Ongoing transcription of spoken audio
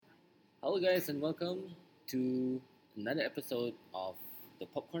Hello, guys, and welcome to another episode of the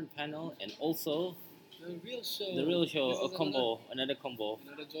Popcorn Panel, and also The real show. the real show, This a is combo, another combo.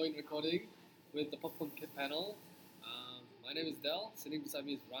 Another joint recording with the Popcorn Kid panel. My name is Del. Sitting beside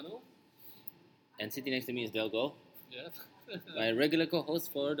me is Rano. And sitting next to me is Delgo, Yeah. my regular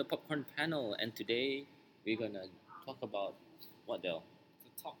co-host for the Popcorn Panel. And today we're gonna talk about what, Del?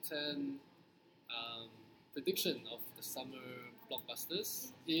 The top 10 prediction of the summer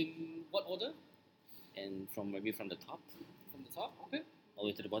blockbusters. In what order? And maybe from the top From the top? Okay. all the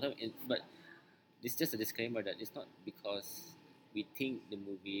way to the bottom. But it's just a disclaimer that it's not because we think the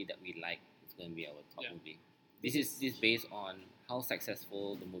movie that we like is going to be our top Yeah. movie. This is based on how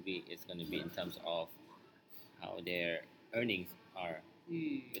successful the movie is going to be in terms of how their earnings are.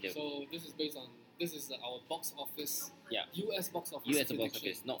 With So this is based on our box office. Yeah. US box office. US box prediction.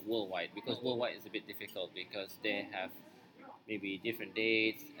 office, not worldwide, because Not worldwide is a bit difficult because they have maybe different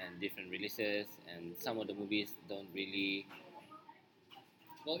dates and different releases, and some of the movies don't really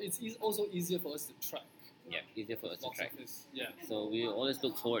Well, it's also easier for us to track. easier for us to Box track. office. Yeah. So we always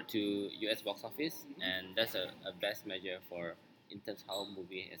look forward to US box office, Mhm. and that's a best measure for in terms how a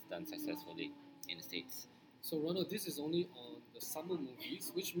movie has done successfully in the States. So Ronald, this is only on the summer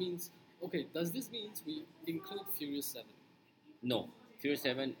movies, which means does this mean we include Furious 7? No, Furious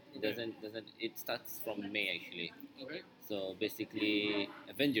 7 Okay. doesn't. It starts from May actually. Okay. So basically,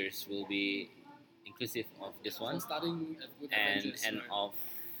 Avengers will be inclusive of this So one, starting with and Avengers, end right? of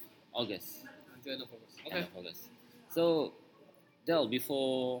August. Until end of August. End Okay. of August. So, Del,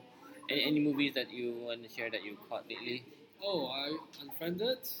 before any movies that you want to share that you caught lately? Oh, I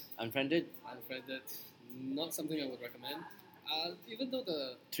Unfriended. Unfriended Unfriended. Not something I would recommend. Even though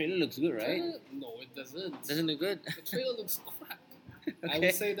the trailer looks good, right? trailer, no, it doesn't. Doesn't look good. The trailer looks crap. I Okay.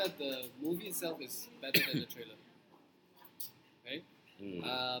 would say that the movie itself is better than the trailer. Okay. Hmm.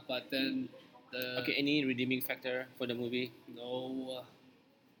 But then the Okay, any redeeming factor for the movie? No,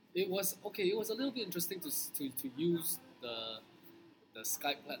 it was okay. It was a little bit interesting to use the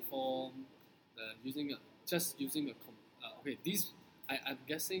Skype platform, using a okay. I'm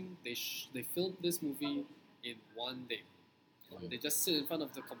guessing they filmed this movie in one day. Mhm. They just sit in front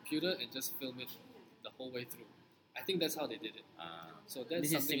of the computer and just film it the whole way through. I think that's how they did it. So that's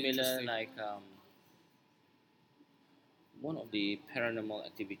This is something similar interesting. like one of the paranormal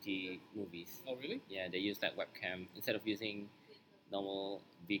activity movies. Oh really? Yeah, they use like webcam instead of using normal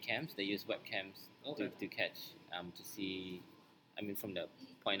V cams. They use webcams Okay. to catch to see. I mean, from the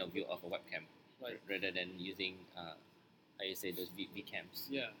point of view of a webcam, Right. rather than using how you say those V cams.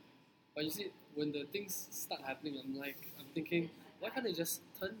 Yeah, but you see, when the things start happening, I'm thinking, why can't they just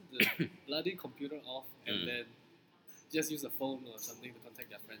turn the bloody computer off and Mm. then just use a phone or something to contact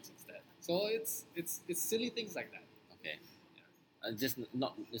their friends instead? So it's silly things like that. Okay, just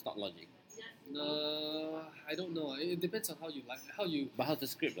not it's not logic. No, I don't know. It depends on how you But how's the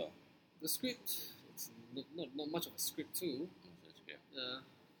script though? the script. It's not much of a script too. How's the script? Uh,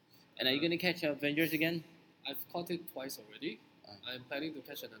 And are you gonna catch Avengers again? I've caught it twice already. Ah. I'm planning to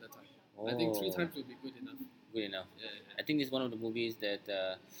catch another time. I think 3 times will be good enough. Good enough. Yeah, I think it's one of the movies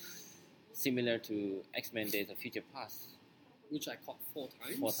that similar to X-Men Days of Future Past, which I caught 4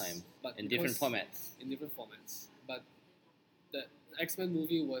 times. 4 times but in different because- formats. In different formats, but the X-Men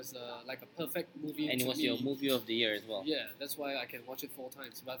movie was like a perfect movie. And it to was me. your movie of the year as well. Yeah, that's why I can watch it 4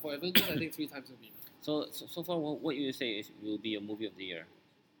 times. But for Avengers, I think 3 times will be enough. So far, what you say is will be your movie of the year?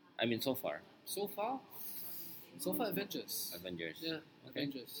 I mean, so far, So far, Avengers. Avengers. Yeah, Okay.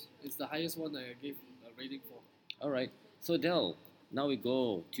 Avengers. It's the highest one I gave a rating for. All right. So Del, now we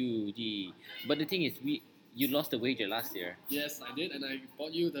go to the. But the thing is, you lost the wager last year. Yes, I did, and I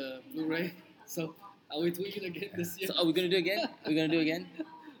bought you the Blu-ray. So are we doing it again this year? So are we gonna do it again? We're gonna do it again?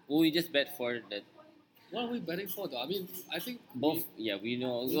 Or we just bet for that What are we betting for, though? I mean, I think both? Yeah, we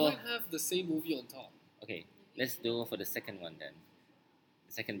know. we Well, might have the same movie on top. okay, let's do for the second one then.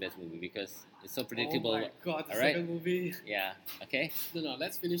 The second best movie because it's so predictable. Oh my god, the All right. second movie. Yeah. Okay. No,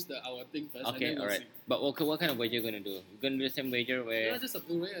 let's finish our thing first. and Okay. then All we'll right. see. But what kind of wager you gonna do? You're gonna do the same wager where Yeah, just a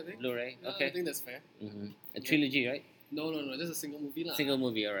Blu-ray, I think. Blu-ray? Yeah, I Okay. think that's fair. A trilogy, right? No, just a single movie lah. Single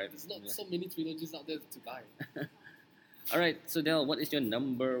movie. All right. There's not so many trilogies out there to buy. All right. So Del, what is your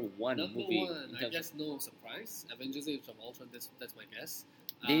number one Number movie? one, in I terms guess no surprise. Avengers: Age of Ultron. That's my guess.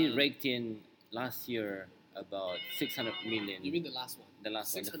 They Um, raked in last year about 600 million. You mean the last one? the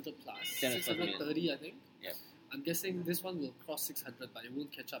last one? 600 plus. 600 630, I think. Yep. I'm guessing this one will cross 600, but it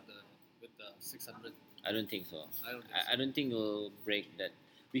won't catch up with the 600. I don't think so. I don't think so. I don't think we'll break that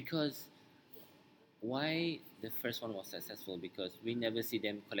because why the first one was successful because we never see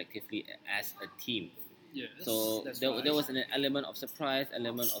them collectively as a team. Yes, So that's there right. was an element of surprise,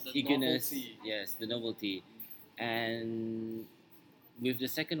 element of The eagerness. novelty. Yes, the novelty, and with the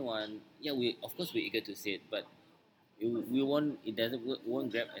second one, yeah, we're eager to see it, but we won't. It doesn't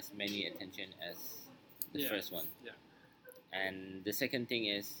won't grab as many attention as the Yeah. first one. Yeah. And the second thing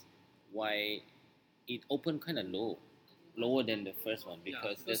is why it opened kind of lower than the first one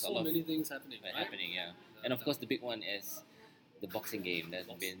because There's there's a so lot many things happening, right? happening. Yeah, and of course the big one is the boxing game that's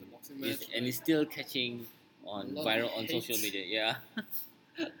The been boxing match, and it's still catching on A lot of viral on hate. social media.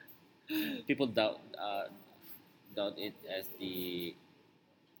 Yeah, people doubt it as the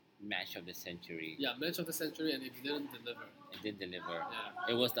match of the century. Yeah, match of the century, and it didn't deliver. It did deliver. Yeah.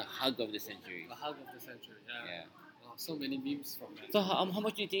 It was the hug of the century. The hug of the century. Yeah. Yeah. Oh, so many memes from that. So how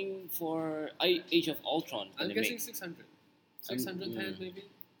much do you think for Age of Ultron? I'm gonna guessing make? 600. 610 maybe?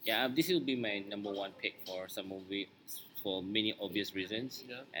 Yeah, this will be my number one pick for some movie for many obvious reasons.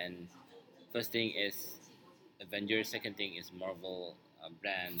 Yeah. And first thing is Avengers. Second thing is Marvel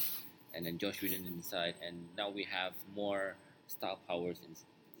brand, and then Josh Whedon inside. And now we have more star powers.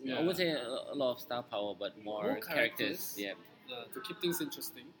 Yeah. I would say a lot of star power, but more characters. Yeah. To keep things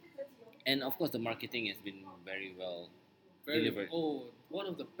interesting. And of course, the marketing has been very well delivered. Oh, one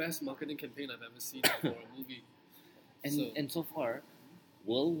of the best marketing campaign I've ever seen for a movie. And so far,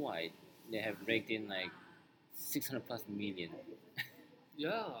 worldwide, they have raked in like 600 plus million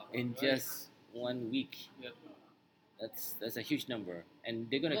Yeah. in right. just 1 week. Yeah. That's a huge number, and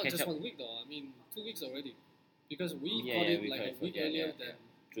they're gonna Not catch just up. 1 week though. I mean, 2 weeks already, because we Yeah, caught it we like caught a it week yeah, earlier yeah, than.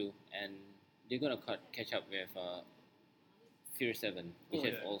 True, and they're gonna catch up with Fear 7, which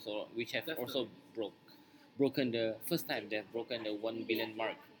have Definitely. also broken the first time they've broken the 1 billion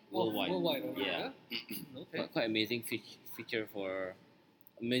mark worldwide. Worldwide, okay, Yeah. Okay. Quite amazing feature for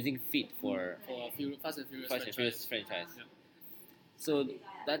amazing feat for For a Fast and Furious Fast and Furious franchise. Yeah. So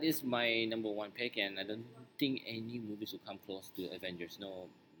that is my number one pick, and I don't think any movies will come close to Avengers. No,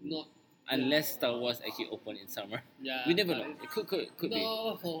 Not. unless Star Wars actually open in summer. Yeah. We never but know. It could be.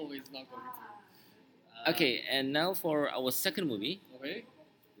 No, it's not going to. Okay, and now for our second movie. Okay.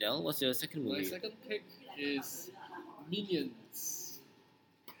 Del, what's your second My movie? second pick is Minions.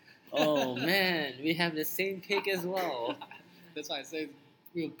 Oh man, we have the same pick as well. That's why I said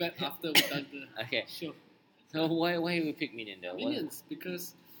we'll bet after we've done the Okay, show. so why we pick Minion, Del? Minions,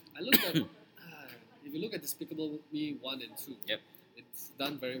 because I looked at if you look at Despicable Me 1 and 2, Yep. it's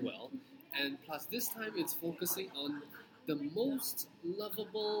done very well, and plus this time it's focusing on the most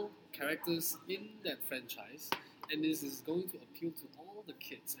lovable characters in that franchise, and this is going to appeal to all the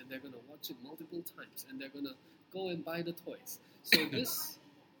kids, and they're going to watch it multiple times, and they're going to go and buy the toys. So this,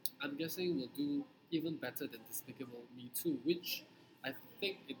 I'm guessing, will do even better than Despicable Me 2, which I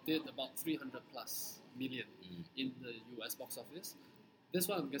think it did about 300 plus million in the US box office. This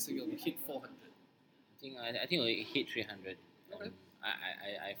one, I'm guessing it'll hit 400. I think it'll hit 300. Okay.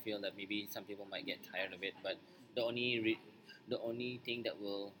 I feel that maybe some people might get tired of it, but the only thing that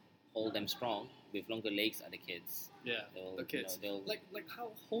will hold them strong with longer legs are the kids. Yeah, They'll- the kids. you know, they'll- like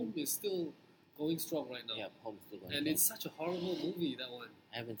how Home is still going strong right now. Yeah, Home's still going And strong. it's such a horrible movie, that one.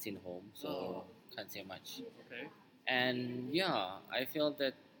 I haven't seen Home, so can't say much. Okay. And yeah, I feel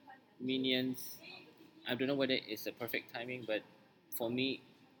that Minions, I don't know whether it's a perfect timing, but for me,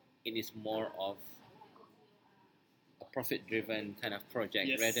 it is more of a profit-driven kind of project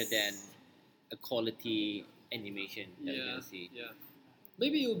Yes. rather than a quality animation that we're Yeah, gonna see. yeah.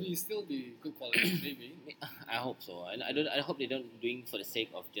 Maybe it'll still be good quality, maybe. I hope so. I hope they don't doing for the sake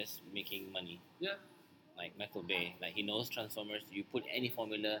of just making money. Yeah. Like Michael Bay, like he knows Transformers. You put any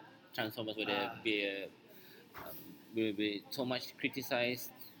formula, Transformers will be so much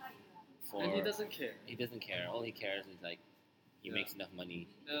criticized. And he doesn't care. He doesn't care. All he cares is like he Yeah. makes enough money.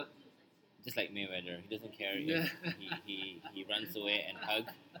 Yeah. Just like Mayweather, he doesn't care Yeah. if he runs away and hug.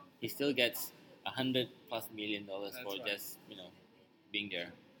 He still gets $100+ million That's for right. just being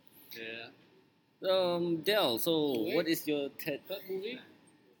there. Yeah. Del. So Okay. what is your third Third movie?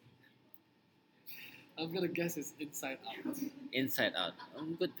 I'm gonna guess it's Inside Out. Inside Out?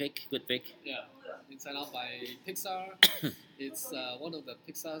 Good pick. Good pick. Yeah, Inside Out by Pixar. It's one of the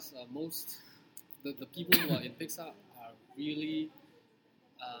Pixar's most. The people who are in Pixar are really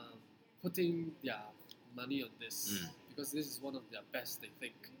putting their money on this because this is one of their best, they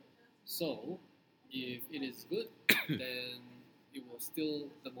think. So, if it is good, then it will still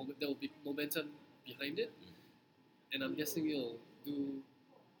there will be momentum behind it, and I'm guessing it'll do.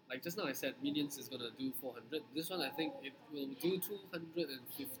 Like just now I said, Minions is gonna do 400. This one I think it will do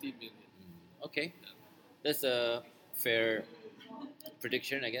 250 million. Okay, that's a fair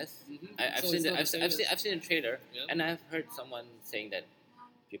prediction, I guess. Mhm. I've So seen it's the, not I've, the I've same seen I've seen the trailer, Yeah. and I've heard someone saying that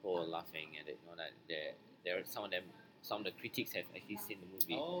people were laughing at it. You know that there some of them, some of the critics have actually seen the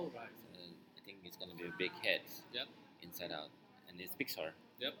movie. Oh, right. I think it's gonna be a big hit. Yep. Inside Out, and it's Pixar.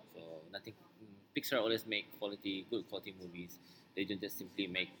 Yep. So nothing. Pixar always make good quality movies. They don't just simply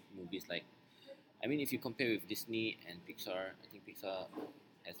make movies like. I mean, if you compare with Disney and Pixar, I think Pixar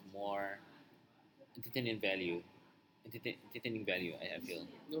has more entertaining value. I feel.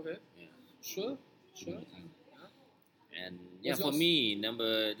 Okay. Yeah. Sure. Sure. And yeah, What's for yours? me,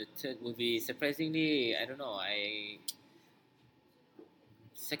 the third movie, surprisingly, I don't know, I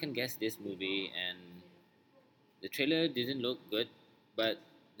second guessed this movie, and the trailer didn't look good, but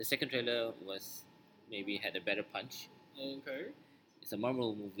the second trailer was maybe had a better punch. Okay. It's a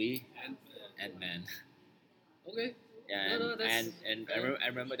Marvel movie, And Ant-Man. okay. Yeah, No, that's and fair. I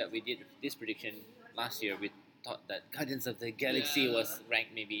remember that we did this prediction last year. We thought that Guardians of the Galaxy Yeah. was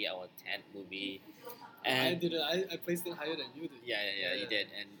ranked maybe our 10th movie. I And did it. I placed it higher than you did. yeah, you did.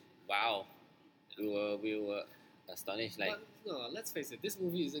 And wow, we were astonished. Like, But no, let's face it. This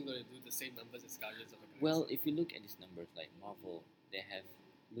movie isn't going to do the same numbers as Guardians of the Galaxy. well, if you look at these numbers, like Marvel, they have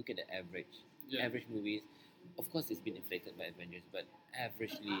look at the average. Yeah. Average movies, of course, it's been inflated by Avengers, but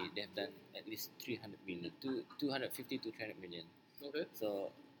averagely they've done at least 300 million, 250 to 300 million. Okay.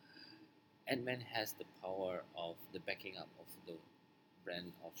 So Ant-Man has the power of the backing up of the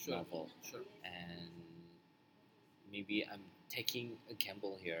brand of Sure. Marvel, Sure. and maybe I'm taking a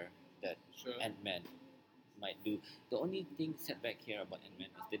gamble here that Sure. Ant-Man might do. The only thing setback here about Ant-Man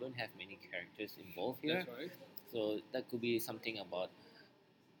is they don't have many characters involved here. That's right. So that could be something about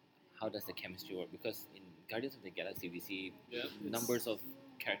how does the chemistry work, because in Guardians of the Galaxy we see Yeah. numbers of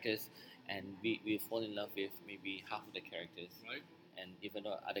characters, and we fall in love with maybe half of the characters, Right. and even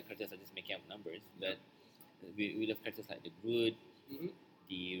though other characters are just making up numbers, but we love characters like the Groot, Mm-hmm.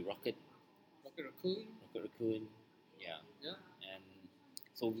 the Rocket Rocket Raccoon, yeah. Yeah. And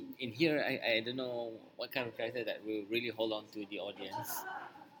so in here I don't know what kind of character that will really hold on to the audience.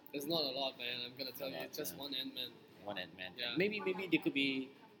 There's not a lot, man. I'm gonna tell you. lot, It's just yeah. one Ant-Man. One Ant-Man. Yeah. Maybe there could be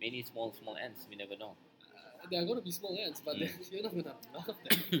many small ants. We never know. There are going to be small ants, but you're not going to have a lot of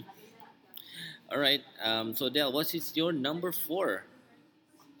them. All right. So Del, what is your number 4?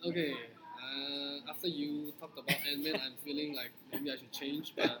 Okay. After you talked about Ant-Man, I'm feeling like maybe I should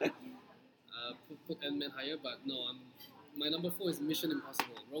change, but put Ant-Man higher. But no, my number 4 is Mission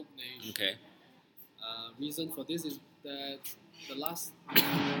Impossible: Rogue Nation. Okay. Reason for this is that the last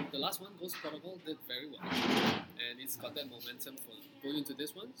one, Ghost Protocol, did very well, and it's got that momentum for going into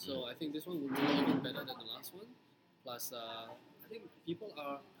this one. So I think this one will do even better than the last one. Plus, I think people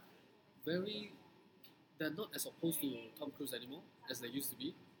are they're not as opposed to Tom Cruise anymore as they used to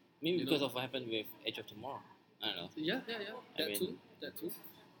be. Maybe You because know- of what happened with Edge of Tomorrow. I don't know. Yeah. I That mean- too.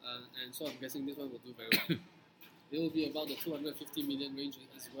 And so I'm guessing this one will do very well. It will be about the 250 million range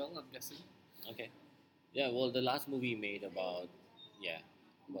as well, I'm guessing. Okay. Yeah. Well, the last movie made about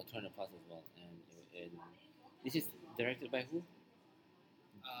 200 plus as well, and this is directed by who?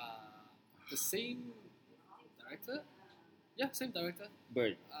 The same director? Yeah, same director.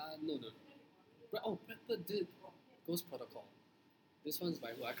 Bird. No. Brad Pitt did Ghost Protocol. This one's by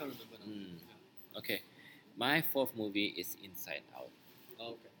who? I can't remember now. Yeah. Okay. My 4th movie is Inside Out,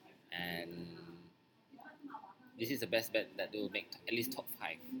 Okay. and this is the best bet that they will make at least top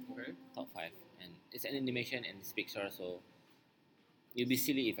 5. Okay. Top 5, and it's an animation and it's Pixar, so it'll be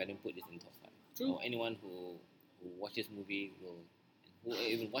silly if I don't put this in top 5. True. Or anyone who watches movie will, and who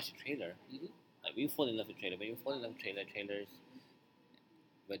even watch the trailer, Mm-hmm. like we fall in love with trailer. When you fall in love with trailers,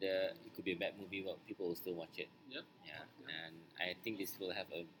 whether it could be a bad movie, but people will still watch it. Yep. Yeah, and I think this will have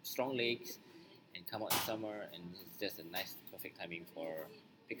a strong legs and come out in summer, and it's just a nice, perfect timing for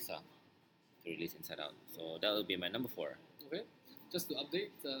Pixar to release Inside Out. So that will be my number 4. Okay. Just to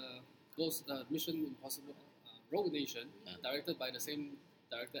update, Mission Impossible Rogue Nation, directed by the same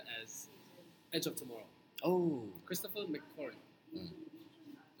director as Edge of Tomorrow, Oh, Christopher McQuarrie. Mm.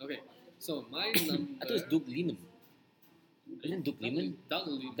 Okay. So my number. I thought it's Doug Liman. Isn't Doug Liman? Doug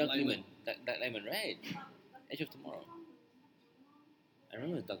Doug Liman. Liman. Doug Liman, right? Edge of Tomorrow. I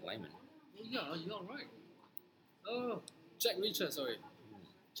remember it's Doug Liman. Oh, yeah, you're right. Oh, Jack Reacher, sorry.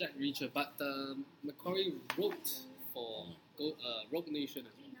 Jack Reacher, but McQuarrie wrote for Rogue Nation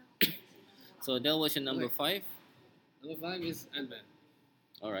as well. So that was your number Okay. 5. Number 5 is Ant-Man.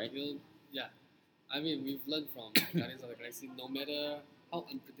 All right. Yeah. I mean, we've learned from Guardians of the Galaxy, no matter how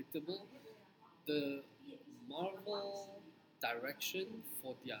unpredictable, the Marvel direction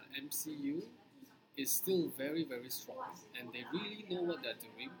for their MCU is still very, very strong. And they really know what they're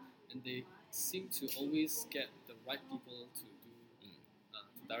doing. And they seem to always get the right people to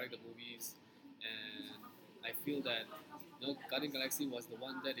direct the movies. And I feel that Guardian Galaxy was the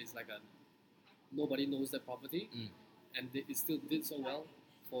one that is like a nobody knows that property, and it still did so well.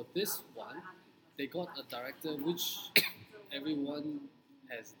 For this one, they got a director which everyone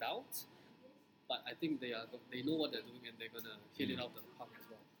has doubt, but I think they know what they're doing and they're gonna hit it out the park as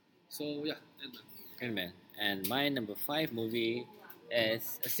well. So yeah, Ant-Man. And my number 5 movie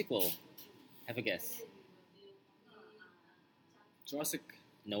is a sequel. Have a guess. Jurassic,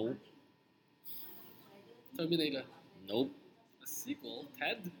 No. Terminator, Nope. a sequel,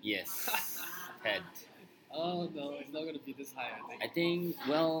 Ted. Yes. Ted. Oh no, it's not gonna be this high. I think. I think,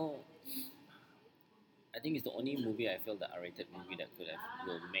 well, I think it's the only movie I feel the R-rated movie that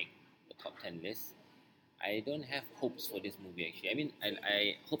will make the top 10 list. I don't have hopes for this movie actually. I mean,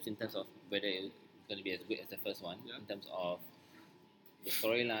 I hopes in terms of whether it's going to be as good as the first one, Yeah. in terms of the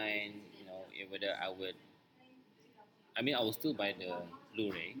storyline, whether I would. I mean, I will still buy the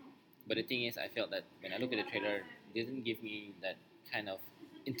Blu-ray, but the thing is, I felt that when I look at the trailer, it didn't give me that kind of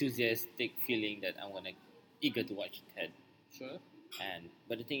enthusiastic feeling that I'm gonna eager to watch Ted. Sure.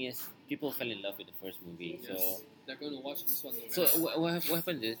 But the thing is, people fell in love with the first movie, Yes. so. They're going to watch this one. So what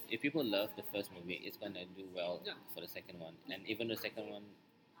happens is, if people love the first movie, it's gonna do well Yeah. for the second one. And even the second one,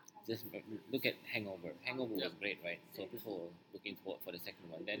 just look at Hangover. Hangover was great, right? So people were looking forward for the second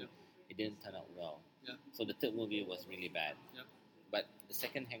one. Then it didn't turn out well. Yeah. So the third movie was really bad. Yeah. But the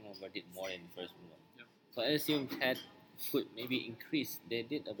second Hangover did more than the first one. Yeah. So I assume Ted could maybe increase. They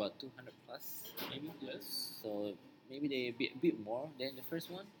did about 200 plus, maybe. Yes. So maybe they a bit more than the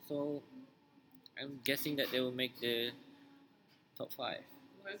first one. So I'm guessing that they will make the top 5.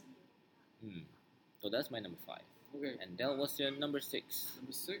 Okay. So that's my number 5. Okay. And that was your number 6.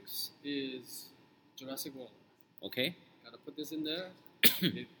 Number 6 is Jurassic World. Okay. Gotta put this in there.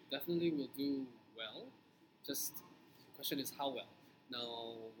 It definitely will do well. Just the question is how well.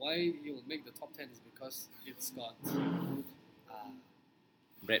 Now, why it will make the top 10 is because it's got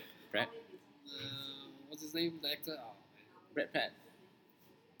Brad Pratt. what's his name? The actor? Oh, man. Brad Pratt.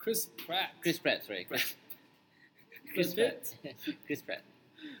 Chris Pratt. Chris Pratt, sorry. Pratt. Chris Pratt. Pratt. Chris Pratt.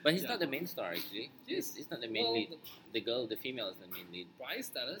 But he's Yeah. not the main star actually. Yes. He's not the main Well, lead. The female is the main lead. Bryce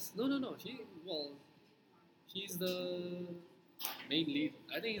Dallas? No. He's the main lead.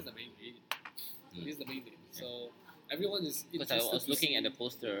 I think he's the main lead. He's the main lead. So everyone is Because I interested was to looking see- at the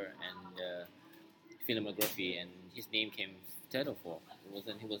poster and the filmography, and his name came third or fourth. He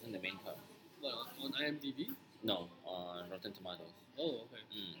wasn't the main cast. Well, on IMDb. No, on Rotten Tomatoes. Oh, okay.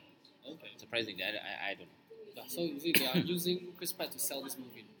 Okay. Surprisingly, I don't know. Yeah, so you see, they are using Chris Pratt to sell this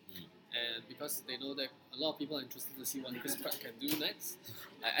movie, Mm. and because they know that a lot of people are interested to see what Chris Pratt can do next.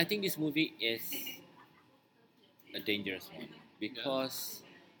 I think this movie is a dangerous one because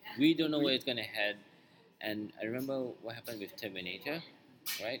we don't know where it's gonna head. And I remember what happened with Terminator,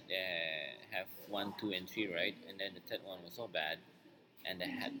 right? They have 1, 2, and 3, right? And then the third one was so bad, and they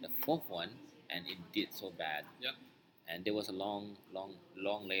had the fourth one, and it did so bad. Yep. And there was a long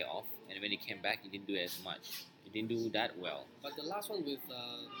layoff, and when it came back, it didn't do as much. It didn't do that well. But the last one with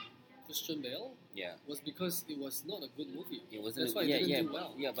Christian Bale Yeah. was because it was not a good movie. It wasn't. That's why it didn't do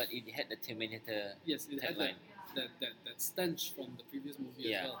well. Yeah, but it had the Terminator. Yes, it had Tagline. that stench from the previous movie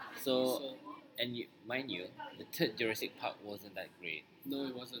Yeah. as well. So and mind you, the third Jurassic Park wasn't that great. No,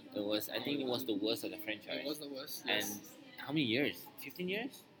 it wasn't. I think it was the worst of the franchise. It was the worst. Yes. And how many years? 15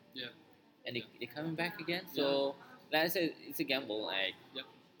 years? Yeah. And they're coming back again. So like I said, it's a gamble. Like, Yep.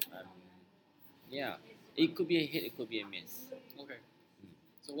 Yeah, it could be a hit. It could be a miss. Okay.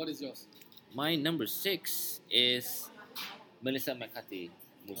 So what is yours? My number 6 is Melissa McCarthy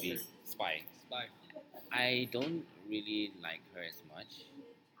movie Okay. Spy. Spy. I don't really like her as much,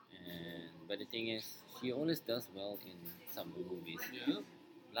 but the thing is, she always does well in some movies. Yeah.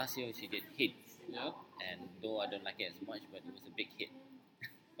 Last year she did Hit, Yeah. and though I don't like it as much, but it was a big hit.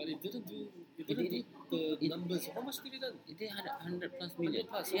 But it didn't do. It It didn't did do the numbers. How much did it do? It did 100 plus million. 100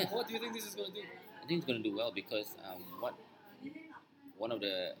 plus. Yes. What do you think this is going to do? I think it's going to do well because I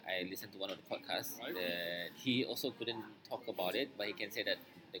listened to one of the podcasts. Right. He also couldn't talk about it, but he can say that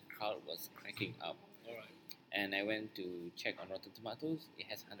the crowd was cracking up. All right. And I went to check on Rotten Tomatoes. It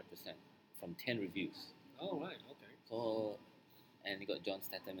has 100% from 10 reviews. All right. Okay. So, and you got John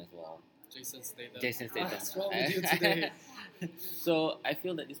Statham as well. Jason Statham. Jason Statham. What's wrong with you today? So I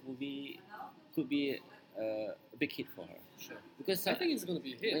feel that this movie could be a big hit for her Sure. because I think it's going to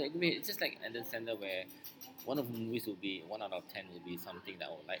be a hit. it's just like Adam Sandler, where one of the movies will be 1 out of 10 will be something that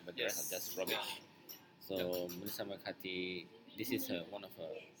I would like, but the rest are just rubbish. So Melissa McCarthy, this is one of her.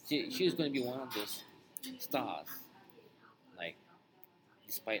 She's going to be one of those stars, like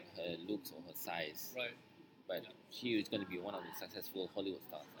despite her looks or her size, Right. but she is going to be one of the successful Hollywood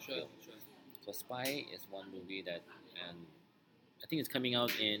stars. I Sure. feel. Sure. So Spy is one movie that, and I think it's coming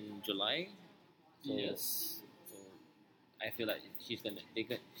out in July. So, Yes. So I feel like she's gonna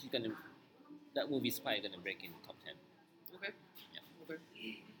that movie Spy gonna break in top 10. Okay. Yeah.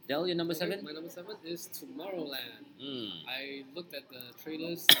 Okay. Del, your number Okay, 7. my number 7 is Tomorrowland. Mm. I looked at the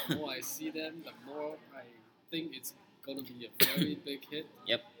trailers. The more I see them, the more I think it's gonna be a very big hit.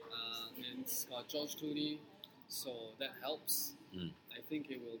 Yep. It's got George Clooney, so that helps. Mm. I think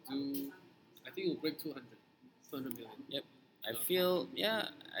it will do. I think it will break 200 million. Yep. I feel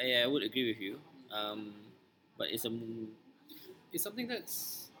I would agree with you. But It's something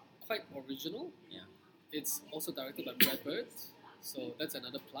that's quite original. Yeah. It's also directed by Brad Bird, so that's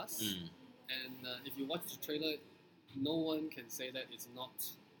another plus. Mm. And if you watch the trailer, no one can say that it's not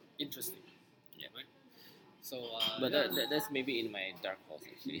interesting. Yeah. Right. So. But yeah. that's maybe in my dark horse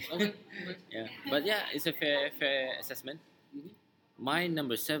actually. Okay. Yeah. But yeah, it's a fair assessment. Mm-hmm. My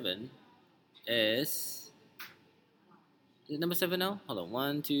number 7 is. Is it number 7 now? Hold on.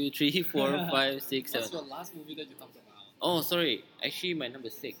 1, 2, 3, 4, 5, 6, 7. What's your last movie that you talked about? Oh, sorry. Actually, my number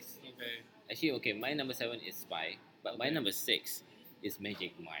 6. Okay. Actually, okay. My number 7 is Spy, but my Okay. number 6 is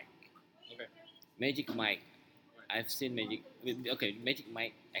Magic Mike. Okay. Magic Mike. I've seen Magic. Okay, Magic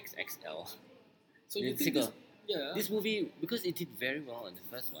Mike XXL. So you It's think a- this? Yeah. This movie, because it did very well in the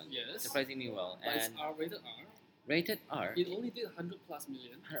first one, Yes. surprisingly well, But it's and R-rated R. rated R, It only did 100 plus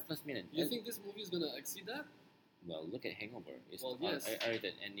million. 100 plus million. You think this movie is gonna exceed that? Well, look at Hangover. It's Well, yes.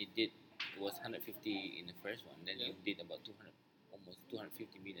 R-rated, and it was 150 in the first one. Then Yeah. it did about 200, almost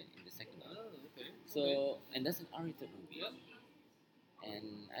 250 million in the second one. Oh, okay. So, okay. and that's an R-rated movie. Yeah.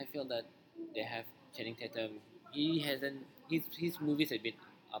 And I feel that they have Channing Tatum. He hasn't. His movies have been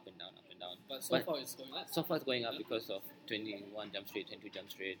up and down, But so far it's going up. So far, it's going up Yeah. because of 21 Jump Street, 22 Jump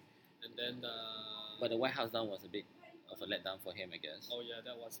Street. And then. But the White House Down was a bit of a letdown for him, I guess. Oh yeah,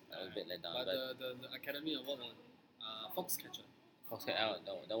 that was. That was a bit let down, But, but- the Academy Award one, Foxcatcher. Foxhead out.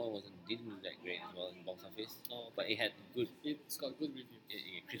 That one didn't do that great as well in box office. Oh, But it had good, it's got good review.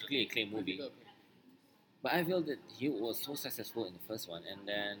 critically acclaimed movie. Okay. But I feel that he was so successful in the first one, and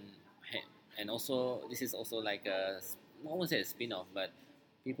then and also this is also like I won't say a spin-off, but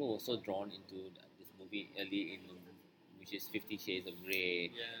people were so drawn into this movie early in, which is 50 Shades of Grey.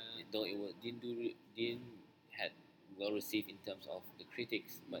 Yeah. Though it didn't had well received in terms of the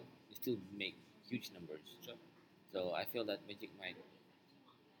critics, but it still make huge numbers. Sure. So I feel that Magic might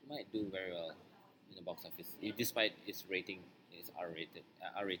do very well in the box office, despite its rating is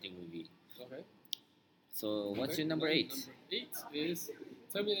R-rating movie. Okay. So what's Okay, your number 8? Number 8 is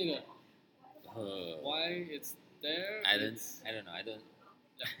Terminator. Why it's there? I don't it's- know. I don't.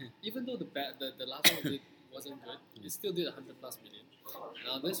 Yeah. Even though the last one wasn't good, it still did 100 plus million.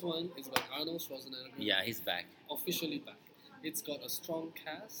 Now this one is by Arnold Schwarzenegger. Yeah, he's back. Officially back. It's got a strong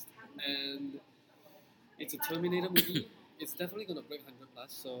cast and it's a Terminator movie. It's definitely gonna break 100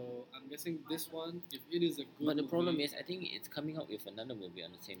 plus. So I'm guessing this one, if it is a good. But the problem movie, is, I think it's coming out with another movie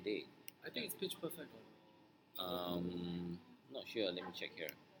on the same day. I think it's Pitch Perfect. Not sure. Let me check here.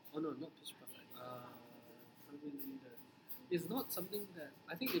 Oh no, not Pitch Perfect. Terminator. It's not something that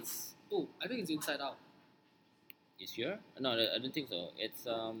I think it's. Oh, I think it's Inside Out. You sure? No, I don't think so. It's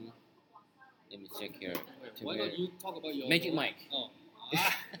Let me check here. Wait, why don't you talk about your Magic Mike. Oh.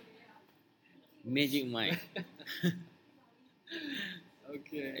 Magic Mike.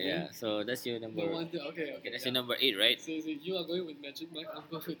 Okay. Yeah. So that's your number. No wonder. Okay. Okay, that's yeah. your number 8, right? So you are going with Magic Mike. I'm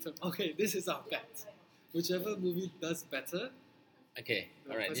going with Okay, this is our bet. Whichever movie does better. Okay.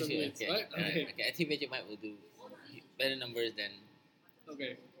 The All right. This person is wins, okay. right? All right. Okay. Okay. I think Magic Mike will do better numbers than.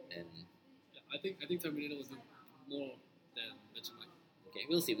 Okay. Yeah, I think Terminator was more than Magic Mike. Okay,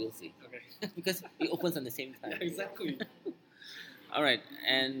 we'll see. Okay. Because it opens on the same time. Yeah, exactly. All right,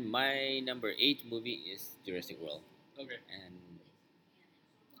 and my number 8 movie is Jurassic World, Okay. and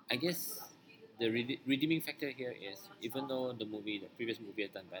I guess the redeeming factor here is, even though the previous movie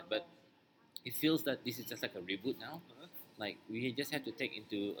has done bad, but it feels that this is just like a reboot now. Uh-huh. Like, we just have to take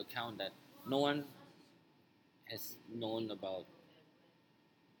into account that no one has known about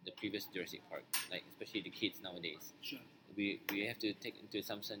the previous Jurassic Park, like especially the kids nowadays. Sure. We have to take into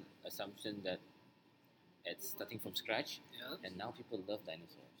assumption that it's starting from scratch, Yeah. and now people love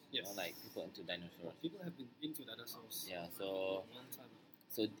dinosaurs. You know, Yes. like people into dinosaurs. People have been into dinosaurs Yeah, for a long time.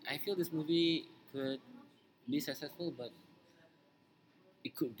 so I feel this movie could be successful, but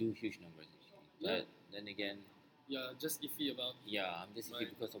it could do huge numbers actually. Yeah. But then again, Yeah, just iffy about. yeah, I'm just iffy Right.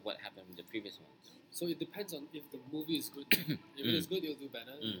 because of what happened with the previous ones. So it depends on if the movie is good. If it is good, it'll do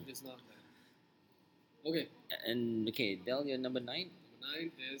better. Mm. If it's not, then. Okay. And okay, Del, your number 9, Number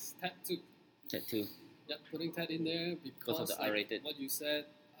 9 is Tattoo. Tattoo. Yep, putting Ted in there because of the like R-rated. what you said,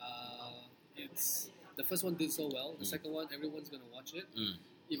 it's the first one did so well. The second one, everyone's gonna watch it.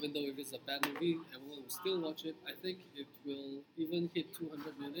 Even though if it's a bad movie, everyone will still watch it. I think it will even hit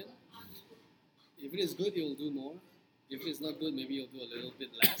 200 million. If it is good, it will do more. If it's not good, maybe it'll do a little bit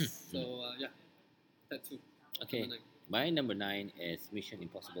less. So yeah, that too. Okay. Number 9. My number 9 is Mission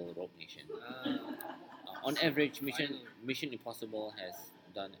Impossible Rogue Nation. On average, Mission Impossible has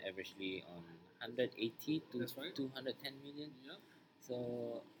done averagely on 180 to That's right. 210 million. Yeah.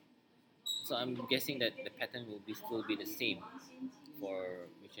 So I'm guessing that the pattern will still be the same for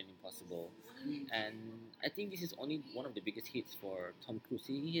Mission Impossible. And I think this is only one of the biggest hits for Tom Cruise.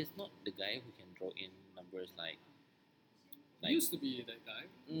 He is not the guy who can draw in numbers like He used to be that guy.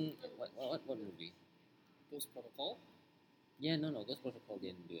 What movie? Ghost Protocol. Yeah, no, Ghost Protocol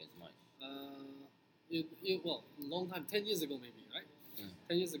didn't do as much. Well, a long time, 10 years ago maybe, right?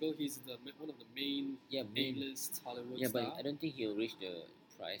 10 years ago, he's one of the main A-list Hollywood Yeah, star. but I don't think he'll reach the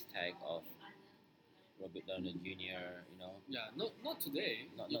price tag of Robert Downey Jr. You know. Yeah, not today.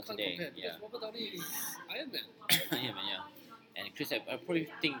 Not can't today. compare Yeah. because Robert Downey is Iron Man. Yeah. And I probably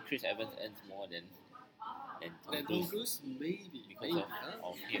think Chris Evans earns more than Then Tom Tom Cruise Cruise, maybe. because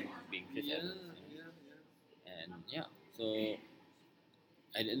of him being Chris Yeah, Evans. You know? yeah. And yeah, so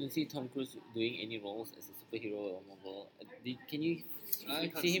I didn't see Tom Cruise doing any roles as a superhero or Marvel. Can you I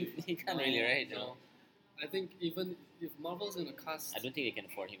can't see him? He can't really, right? No. I think even if Marvel's gonna cast, I don't think they can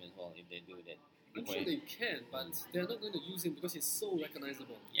afford him as well if they do that. I'm sure they can, but they're not going to use him because he's so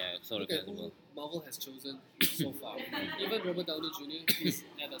recognizable. Yeah, so Look at recognizable. who Marvel has chosen so far. Even Robert Downey Jr. is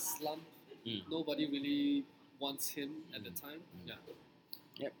at a slump. Nobody really wants him at the time. Yeah.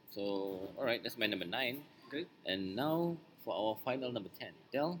 Yep. So alright, that's my number 9. Okay. And now for our final number 10.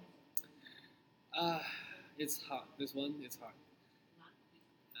 Del? It's hard. This one, it's hard.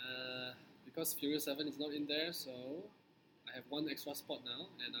 Because Furious 7 is not in there, so I have one extra spot now,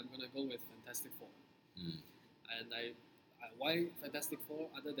 and I'm gonna go with Fantastic Four. And why Fantastic Four,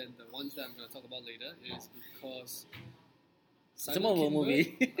 other than the ones that I'm gonna talk about later, is because It's a Marvel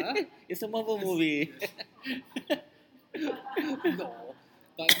movie. Huh? It's a Marvel movie. No,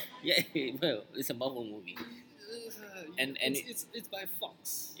 but Yeah, well, it's a Marvel movie. And it's by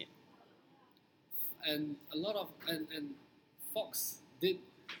Fox. Yeah. And a lot of and Fox did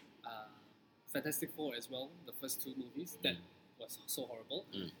Fantastic Four as well. The first 2 movies that was so horrible.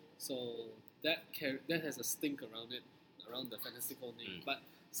 So that has a stink around it, around the Fantastic Four name. But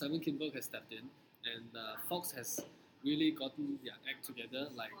Simon Kinberg has stepped in, and Fox has really gotten their act together,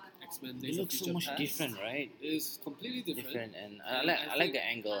 like X-Men It Days of looks Future so much Past. different, right? It's completely different. And And I like the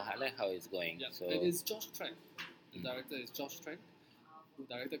angle. I like how it's going. Yeah, So and it's Josh Trank. The director is Josh Trank, who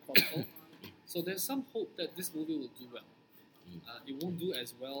directed Chronicle. So there's some hope that this movie will do well. It won't do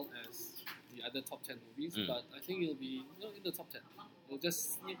as well as the other top 10 movies, but I think it'll be in the top 10. It'll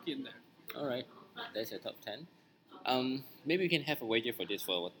just sneak in there. all right, that's your top 10. Maybe we can have a wager for this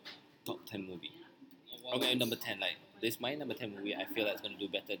for our top 10 movie. Wow. Okay, number 10. Like this, my number 10 movie. I feel that's gonna do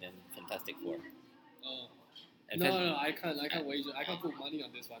better than Fantastic Four. Oh. And No, I can't wager. I can't put money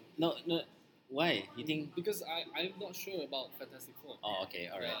on this one. No. Why? You think? Because I'm not sure about Fantastic Four. Oh, okay,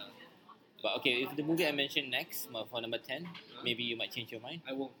 all right. Yeah, But okay, if the movie I mentioned next for number 10, maybe you might change your mind.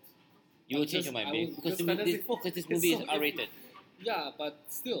 I won't. You will change your mind, maybe because this Fantastic Four movie is is so R-rated. Yeah, but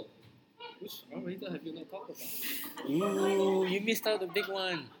still. Which R-rated have you not talked about? Ooh, you missed out the big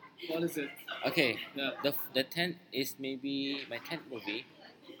one. What is it? Okay, Yeah. the 10th is maybe my 10th movie.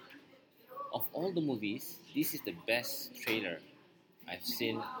 Of all the movies, this is the best trailer I've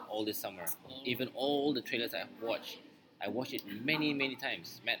seen all this summer. Even all the trailers I've watched, I watched it many, many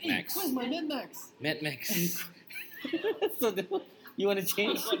times. Mad Max. Where's my Mad Max? Mad Max. So you want to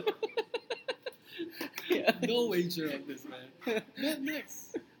change? Yeah. No wager on this, man. Mad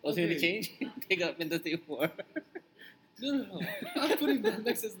Max. Also, you want to change? Take out Fantastic Four. No. I'm putting Mad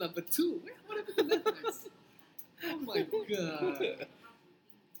Max as number 2. What happened to Mad Max? Oh my god.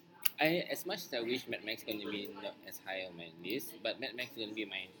 As much as I wish Mad Max going to be not as high on my list, but Mad Max is going to be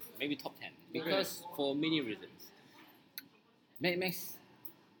my maybe top 10 because for many reasons. Mad Max,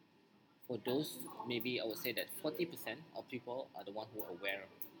 for those, maybe I would say that 40% of people are the one who are aware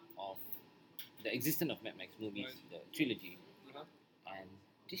of the existence of Mad Max movies, the trilogy, and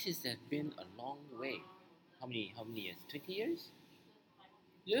this has been a long way. How many years? 20 years?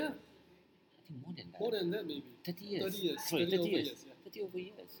 Yeah, I think more than that. more than that maybe. 30 years. 30 years. Sorry, 30 over years. yeah. 30 over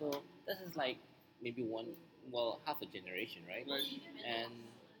years. So this is like maybe half a generation, right? Right. And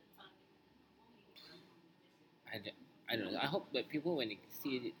I don't know. I hope that people, when they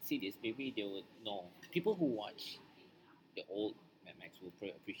see this, maybe they would know. People who watch the old Mad Max will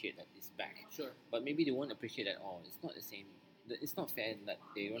appreciate that it's back. Sure. But maybe they won't appreciate that, it's not the same it's not fair that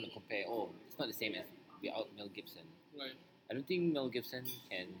they want to compare. Oh, it's not the same as without Mel Gibson. Right. I don't think Mel Gibson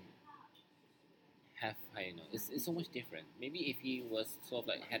can have it's so much different. Maybe if he was sort of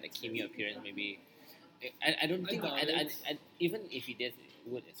like had a cameo appearance, maybe I don't think doubt it. even if he did,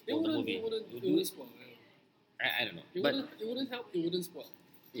 it would It spoil the wouldn't. movie. It wouldn't. It would It do wouldn't it. spoil. I don't know, It but wouldn't. It wouldn't help. It wouldn't spoil.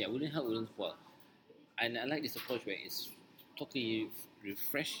 yeah, wouldn't help, wouldn't spoil. And I like this approach where it's totally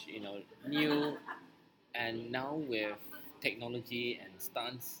refreshed, new, and now with technology and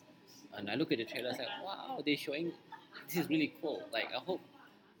stunts. And I look at the trailers like, wow, they're showing. This is really cool. Like I hope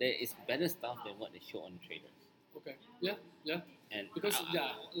there is better stuff than what they show on the trailers. Okay. Yeah. Yeah. And Because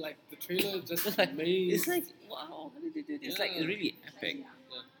like the trailer just it's like made. it's like wow, how did they do this? It's like Yeah. really epic,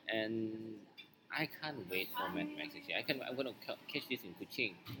 Yeah. and I can't wait for Mad Max. Actually, I'm gonna catch this in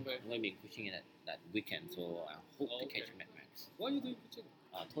Kuching. Okay. I'm gonna be in Kuching that weekend, so I hope to Okay. catch Mad Max. What are you doing pitching?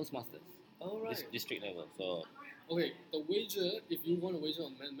 Toastmasters, All right. district level. So Okay. The wager, if you want to wager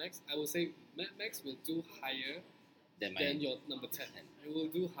on Mad Max, I will say Mad Max will do higher then my than your number 10. It will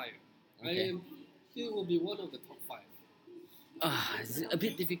do higher. Okay. It will be one of the top 5. It's a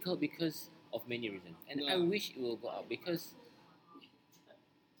bit difficult because of many reasons, and I No. wish it will go up because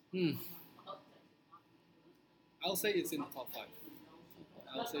I'll say it's in the top 5.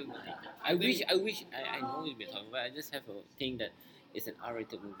 I'll say in the top 5. I wish I know it's been talking, but I just have a thing that it's an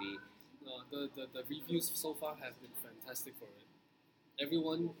R-rated movie. The reviews so far have been fantastic for it.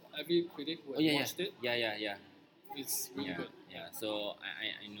 Every critic who has Oh yeah, watched it, yeah. it's really good. Yeah. So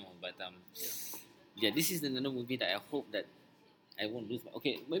I know, but this is another movie that I hope that I won't lose.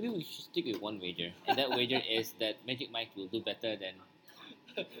 Okay, maybe we should stick with one wager, and that wager is that Magic Mike will do better than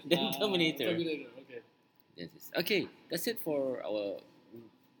Terminator. Terminator, okay. Yes, yes. Okay, that's it for our.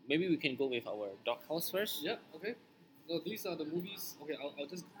 Maybe we can go with our Dog House first. Yep, okay. So these are the movies. Okay,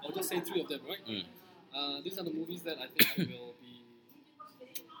 I'll just say 3 of them, right? These are the movies that I think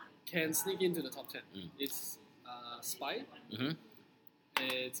can sneak into the top 10. It's Spy. Mm-hmm.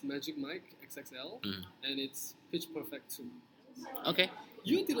 It's Magic Mike XXL, and it's Pitch Perfect 2. Okay.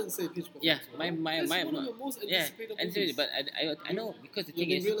 You didn't say Pitch Perfect. Yeah, 2, my right? my That's one of your most anticipated movies. but I know because the You're thing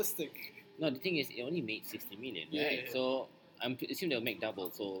being is realistic. no, the thing is it only made 60 million, Yeah, right? yeah. So I'm assume they'll make double.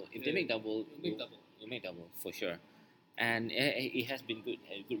 So if they Yeah, make double, You'll make double. you'll make double for sure. And it has been good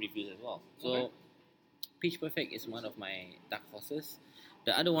reviews as well. So Okay. Pitch Perfect is one of my dark horses.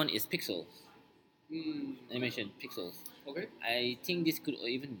 The other one is Pixels. Animation Pixels. Okay. I think this could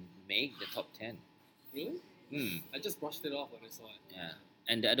even make the top 10. Really? I just brushed it off when I saw it. Yeah.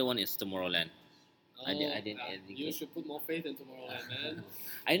 And the other one is Tomorrowland. I didn't You should put more faith in Tomorrowland, man.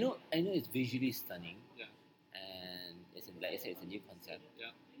 I know it's visually stunning. Yeah. And like I said, it's a new concept. Yeah.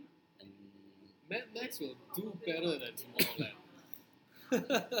 And Mad Max will do better than Tomorrowland.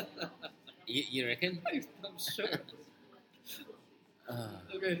 you reckon? I'm sure. Uh,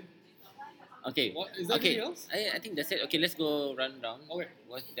 Okay. okay. What, is there okay. anything else? I think that's it. Okay, let's go run down. Okay.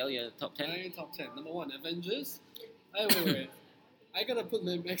 Tell your top 10. My top 10. Number 1, Avengers. Wait. I gotta put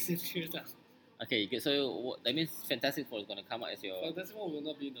Mad Max in here now. Okay, good. So that means Fantastic Four is going to come out as your. Fantastic Four will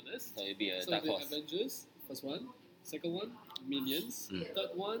not be in the list. So it'll be a So dark it'll be horse. Avengers, first one. Second one, Minions. Third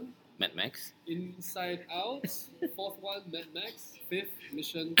one, Mad Max. Inside Out. Fourth one, Mad Max. Fifth,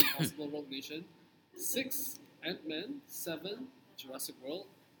 Mission Impossible Rogue Nation. 6, Ant-Man. 7, Jurassic World.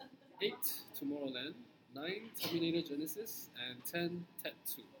 8, Tomorrowland. 9, Terminator Genesis. And 10, Ted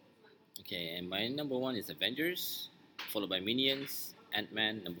 2. Okay, and my number 1 is Avengers, followed by Minions,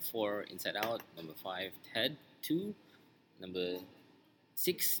 Ant-Man, number 4, Inside Out, number 5, Ted 2, number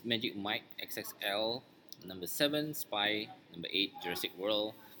 6, Magic Mike XXL, number 7, Spy, number 8, Jurassic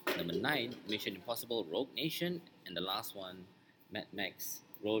World, number 9, Mission Impossible Rogue Nation, and the last one, Mad Max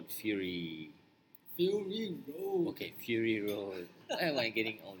Road Fury. Fury Road. Okay, Fury Road. Why am I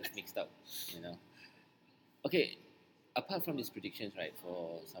getting all this mixed up? Okay, apart from these predictions, right,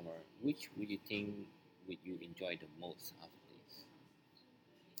 for summer, which would you think would you enjoy the most out of this?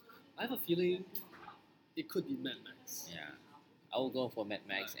 I have a feeling it could be Mad Max. Yeah, I will go for Mad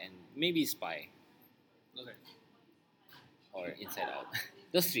Max and maybe Spy Okay. or Inside Out.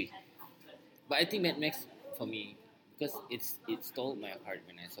 Those 3. But I think Mad Max for me because it stole my heart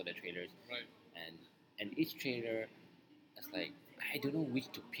when I saw the trailers. Right. And each trailer, it's like I don't know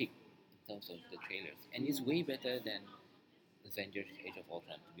which to pick in terms of the trailers, and it's way better than Avengers: Age of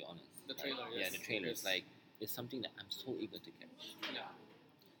Ultron, to be honest. The trailer, Yeah, yes. the trailer. Yes. It's like it's something that I'm so eager to catch. Yeah.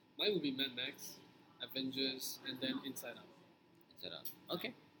 Mine would be Mad Max, Avengers, and then Inside Out. Inside Out.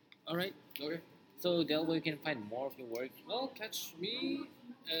 Okay, all right. Okay. So Del, where you can find more of your work? Well, catch me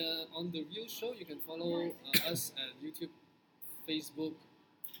on The Real Show. You can follow us at YouTube, Facebook.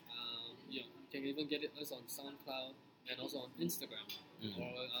 You can even get us on SoundCloud. and also on Instagram. Mm.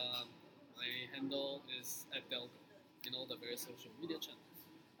 Or my handle is at Delgo in all the various social media channels.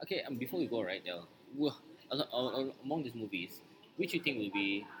 Okay, before we go, right, among these movies, which you think will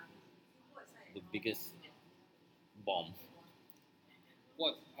be the biggest bomb?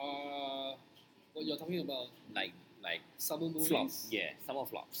 What you're talking about? Like Summer movies? flops? Yeah, summer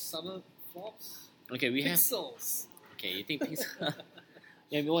flops. Summer flops? Okay, we have. Pixels. Okay, you think Pixar?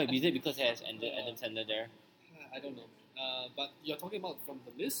 Yeah, why? Is it because it has Adam Sandler there? I don't know. But you're talking about from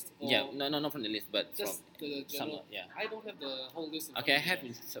the list? Or Yeah, no, not from the list, but just from the general. some. Yeah. I don't have the whole list. Okay, I have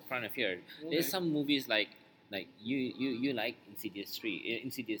in front of here. Okay. There's some movies like you like Insidious 3,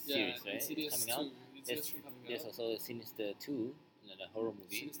 Insidious series, right? Insidious Coming out. 2. Insidious 3 coming There's out. also Sinister 2, another horror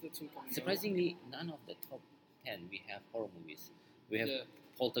movie. Sinister 2 coming Surprisingly, none of the top 10 we have horror movies. We have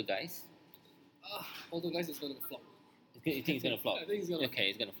Poltergeist. Poltergeist is going to flop. You think it's gonna flop? I think it's going to Okay,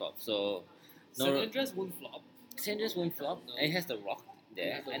 it's gonna flop. So San Andreas won't flop. San Andreas won't flop. No. It has the Rock there,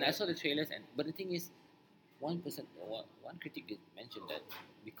 It has The and I Rock. saw the trailers. But the thing is, one critic did mention that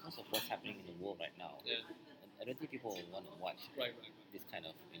because of what's happening in the world right now, Yeah. I don't think people will want to watch Right. this kind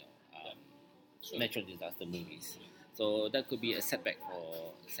of Sure. natural disaster movies. So that could be a setback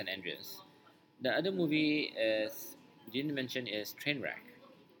for San Andreas. The other movie is you didn't mention is Trainwreck.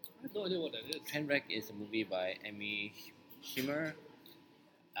 I have no idea what that is. Trainwreck is a movie by Amy Schumer.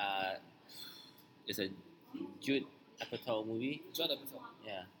 It's a Judd Apatow movie. Judd Apatow.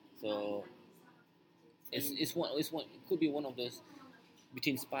 Yeah. So it's one it could be one of those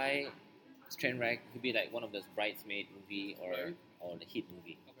between Spy, Trainwreck. Could be like one of those bridesmaid movie Right. or the hit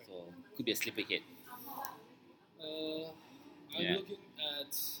movie. Okay. So could be a sleeper hit. I'm Yeah. looking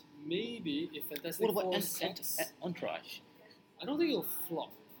at maybe if Fantastic What about Four 6. Entourage? I don't think it'll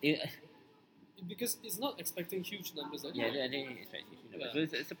flop Yeah, because it's not expecting huge numbers yeah, anyway. I think it's right. Yeah. So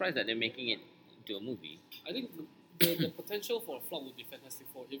it's a surprise that they're making it into a movie. I think the potential for a flop would be Fantastic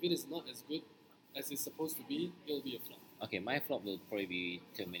Four. If it is not as good as it's supposed to be, it'll be a flop. Okay, my flop will probably be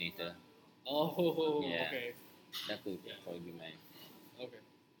Terminator. Oh, Yeah. okay. That could probably be mine. Okay.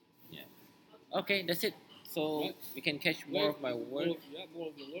 Okay, that's it. So Right. you can catch more of my work More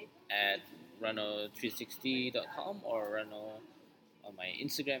of your work. at Rano360.com or Rano on my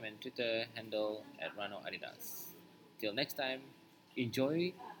Instagram and Twitter handle at Rano Adidas. Till next time,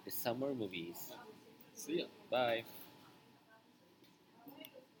 enjoy the summer movies. See ya. Bye.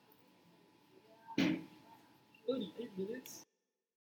 38 minutes.